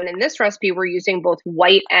for you. And in this recipe, we're using both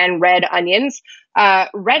white and red onions.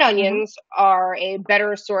 Red onions are a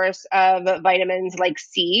better source of vitamins like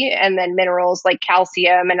C and then minerals like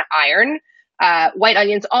calcium and iron. White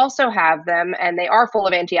onions also have them and they are full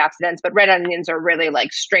of antioxidants, but red onions are really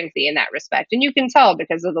like strengthy in that respect. And you can tell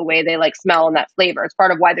because of the way they like smell and that flavor. It's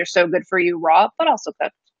part of why they're so good for you raw, but also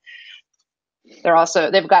cooked.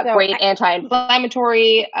 They've got great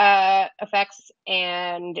anti-inflammatory effects,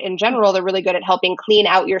 and in general, they're really good at helping clean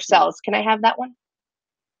out your cells. Can I have that one?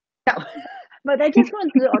 No. But I just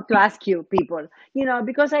want to ask you, people,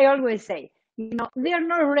 because I always say, they're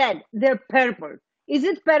not red, they're purple. Is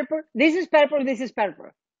it purple? This is purple, this is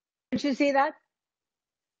purple. Did you see that?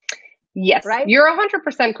 Yes, right? You're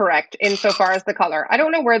 100% correct insofar as the color. I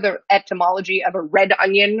don't know where the etymology of a red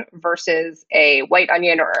onion versus a white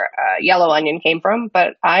onion or a yellow onion came from,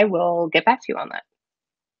 but I will get back to you on that.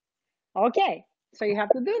 Okay, so you have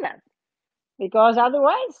to do that because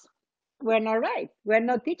otherwise we're not right. We're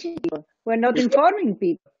not teaching people. We're not informing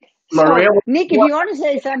people. Maria, so, Nick, if you want to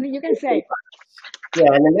say something, you can say.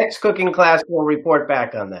 Yeah, in the next cooking class, we'll report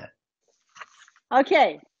back on that.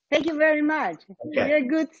 Okay. Thank you very much. Okay. You're a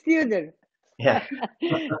good student. Yeah.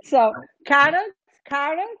 So, carrots,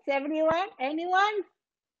 anyone?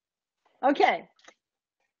 Okay.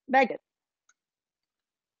 Beckett.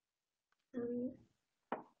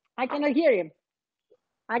 I cannot hear him.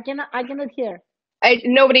 I cannot hear.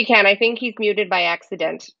 Nobody can. I think he's muted by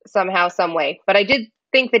accident somehow, some way. But I did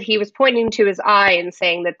think that he was pointing to his eye and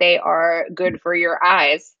saying that they are good for your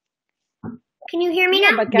eyes. Can you hear me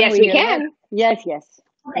now? Yes, we can. Yes.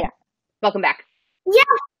 Okay. Yeah. Welcome back. Yeah,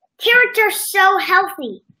 carrots are so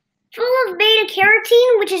healthy. Full of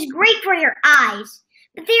beta-carotene, which is great for your eyes.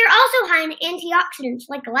 But they are also high in antioxidants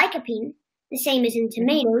like lycopene, the same as in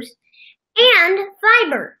tomatoes, and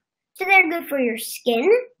fiber. So they're good for your skin,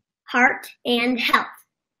 heart, and health.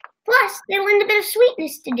 Plus, they lend a bit of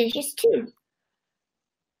sweetness to dishes, too.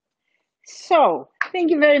 So,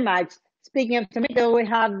 thank you very much. Speaking of tomato, we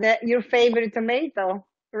have your favorite tomato,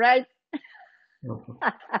 right?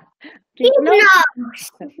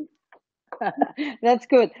 That's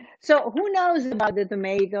good. So who knows about the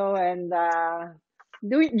tomato and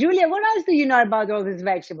Julia, what else do you know about all these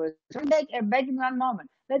vegetables? Back in one moment.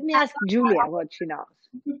 Let me ask Julia what she knows.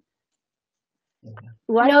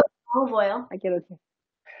 What? No, olive oil. I cannot hear.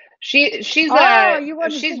 She's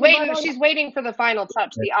waiting for the final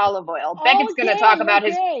touch, the olive oil. Beckett's going to talk about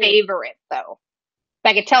his favorite, though.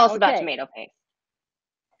 Beckett, tell us about tomato paste.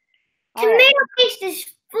 Tomato paste is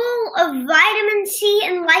full of vitamin C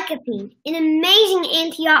and lycopene, an amazing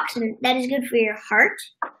antioxidant that is good for your heart,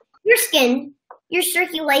 your skin, your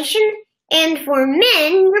circulation, And for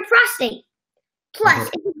men, refrosting. Plus,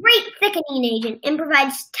 it's a great thickening agent and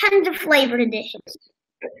provides tons of flavored additions.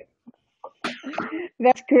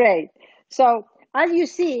 That's great. So as you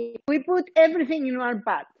see, we put everything in one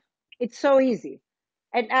pot. It's so easy.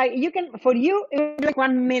 And you can, for you, it will take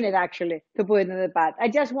 1 minute actually to put it in the pot. I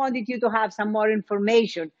just wanted you to have some more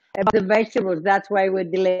information about the vegetables. That's why we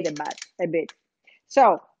delayed a bit.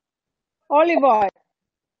 So, olive oil.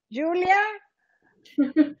 Julia?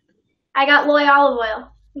 I got Loy olive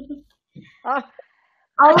oil.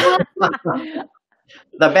 Olive oil.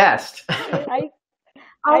 The best. I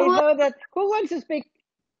know that. Who wants to speak?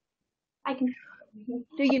 I can.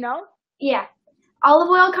 Do you know? Yeah. Olive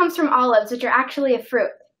oil comes from olives, which are actually a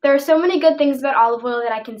fruit. There are so many good things about olive oil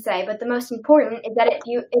that I can say, but the most important is that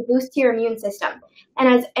it boosts your immune system and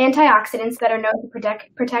has antioxidants that are known to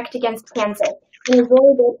protect against cancer and is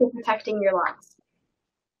really good for protecting your lungs.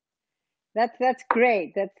 That's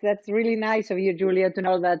great. That's really nice of you, Julia, to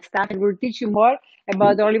know that stuff. And we'll teach you more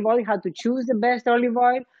about olive oil, how to choose the best olive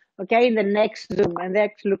oil. Okay, in the next Zoom, and the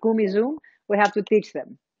next Loukoumi Zoom, we have to teach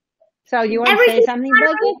them. So you want to say something,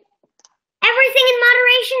 Becky? Everything in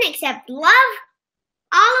moderation except love,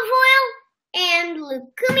 olive oil, and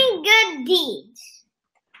Loukoumi good deeds.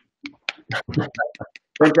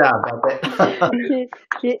 Good job, Becky.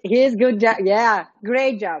 He's good job. Yeah,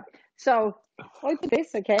 great job. So I'll put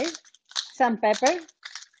this, okay? Some pepper.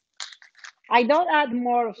 I don't add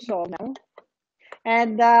more salt now.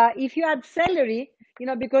 And if you add celery,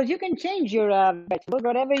 because you can change your vegetables,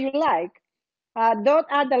 whatever you like, don't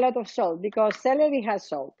add a lot of salt because celery has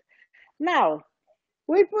salt. Now,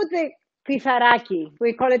 we put the krifaraki.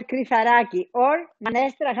 We call it krifaraki or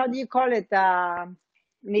manestra. How do you call it,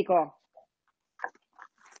 Nico?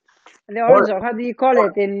 The orzo. How do you call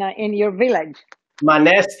it in your village?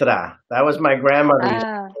 Manestra. That was my grandmother's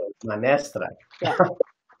manestra.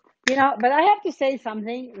 Yeah. But I have to say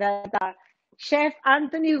something that Chef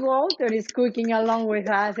Anthony Walter is cooking along with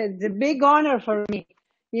us. It's a big honor for me,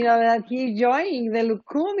 that he's joining the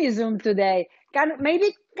Loukoumi Zoom today. Can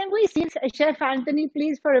we see Chef Anthony,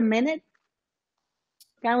 please, for a minute?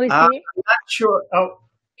 Can we see? I'm not sure. Oh,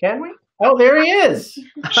 can we? Oh, there he is.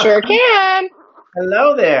 Sure can.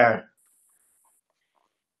 Hello there.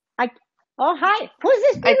 Oh, hi. Who's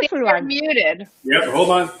this beautiful one? You're muted. Yep, hold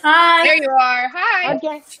on. Hi. There you are. Hi.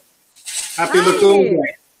 Okay. Happy Loukoumi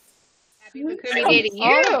Day. Happy Loukoumi Day to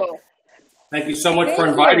you. Thank you so much for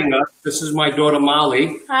inviting us. This is my daughter,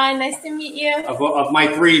 Molly. Hi, nice to meet you. Of my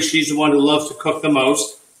three, she's the one who loves to cook the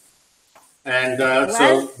most. And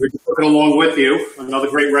so we're cooking along with you. Another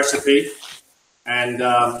great recipe. And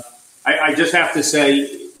I just have to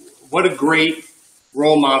say, what a great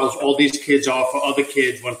role models all these kids are for other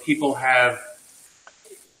kids when people have,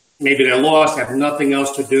 maybe they're lost, have nothing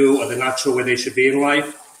else to do, or they're not sure where they should be in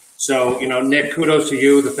life. So, Nick, kudos to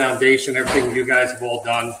you, the foundation, everything you guys have all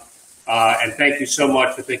done. And thank you so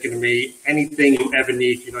much for thinking of me. Anything you ever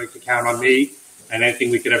need, you can count on me and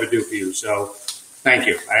anything we could ever do for you. So thank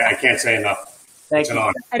you. I can't say enough. It's an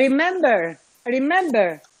honor.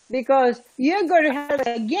 Remember, because you're going to have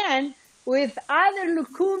again with other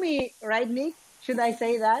Loukoumi, right, Nick? Should I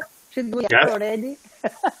say that? Should we have already?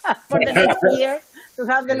 For the next year to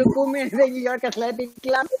have the Loukoumi and the New York Athletic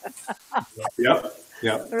Club?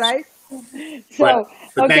 Yep. Right? So,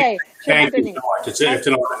 okay. Thank you so much. It's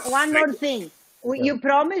an honor. One more thing. You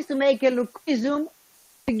promised to make a Loukoumi Zoom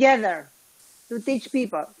together to teach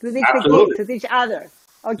people, to teach the kids, to teach others.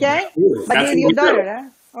 Okay? Absolutely. But with your daughter,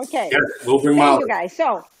 huh? Okay. Yes, we'll bring Thank Molly. you, guys.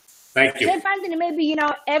 So, thank you. Chef Anthony, maybe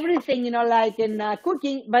everything, like in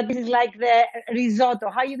cooking, but this is like the risotto.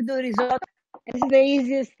 How you do risotto? This is the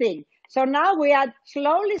easiest thing. So now we add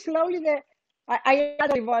slowly I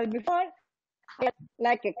add olive oil before,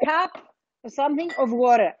 like a cup or something of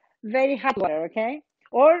water, very hot water, okay?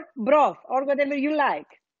 Or broth, or whatever you like.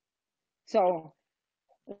 So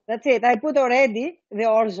that's it. I put already the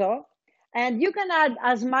orzo, and you can add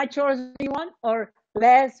as much orzo you want, or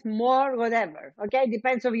less, more, whatever. Okay,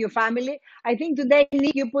 depends on your family. I think today,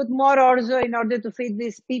 Nick, you put more orzo in order to feed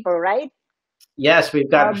these people, right? Yes, we've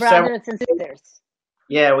got brothers and sisters.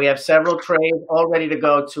 Yeah, we have several trays all ready to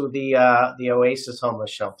go to the Oasis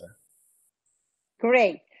homeless shelter.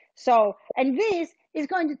 Great. So, and this is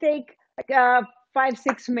going to take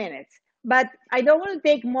 5-6 minutes, but I don't want to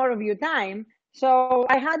take more of your time. So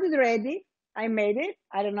I had it ready. I made it.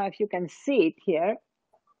 I don't know if you can see it here.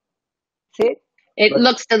 See it? It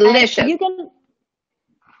looks delicious. You can.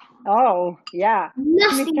 Oh yeah.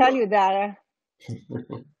 Let me tell you that.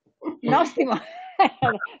 Nostimo.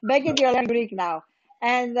 Becky, you're learning Greek now.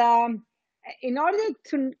 And in order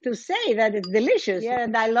to say that it's delicious,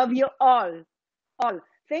 and I love you all.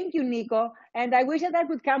 Thank you, Nico. And I wish that I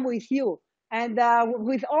could come with you. And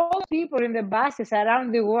with all the people in the buses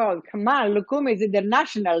around the world. Come on, Loukoumi is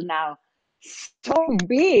international now. So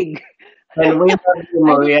big. And we love you,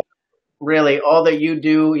 Maria. Really, all that you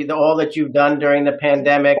do, all that you've done during the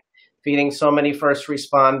pandemic, feeding so many first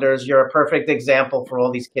responders, you're a perfect example for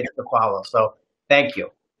all these kids to follow. So thank you.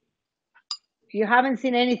 You haven't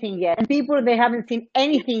seen anything yet. And people, they haven't seen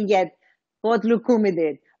anything yet what Loukoumi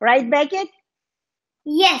did. Right, Beckett?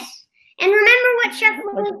 Yes. And remember what Chef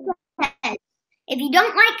Louis says. If you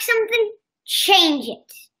don't like something, change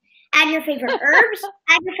it. Add your favorite herbs,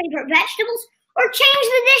 add your favorite vegetables, or change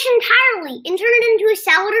the dish entirely and turn it into a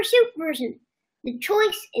salad or soup version. The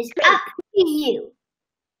choice is up to you.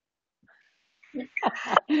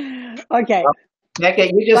 Okay.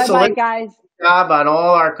 Beckett, you just Bye-bye, guys. Job on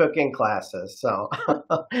all our cooking classes. So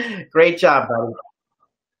great job, buddy.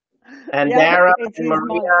 And Yeah, Dara it's and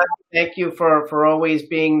Maria, thank you for always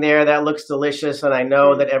being there. That looks delicious, and I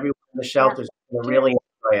know that everyone in the shelter is going to really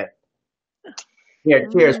enjoy it. Here,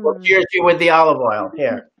 cheers. We'll cheers you with the olive oil.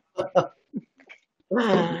 Here.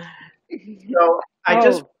 So I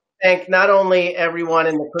just thank not only everyone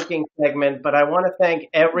in the cooking segment, but I want to thank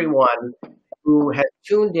everyone who has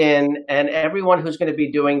tuned in and everyone who's going to be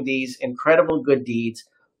doing these incredible good deeds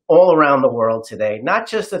all around the world today. Not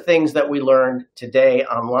just the things that we learned today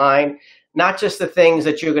online, not just the things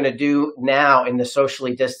that you're going to do now in the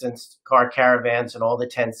socially distanced car caravans in all the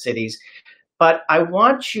 10 cities, but I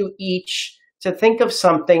want you each to think of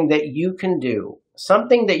something that you can do,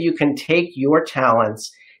 something that you can take your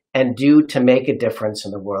talents and do to make a difference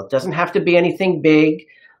in the world. It doesn't have to be anything big.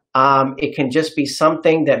 It can just be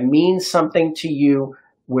something that means something to you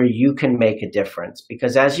where you can make a difference.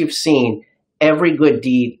 Because as you've seen, every good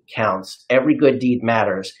deed counts. Every good deed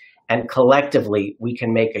matters. And collectively, we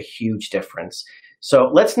can make a huge difference.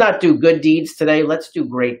 So let's not do good deeds today. Let's do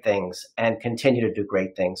great things and continue to do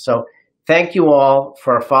great things. So thank you all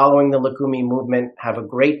for following the Loukoumi movement. Have a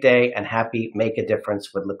great day and happy Make a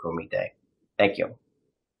Difference with Loukoumi Day. Thank you.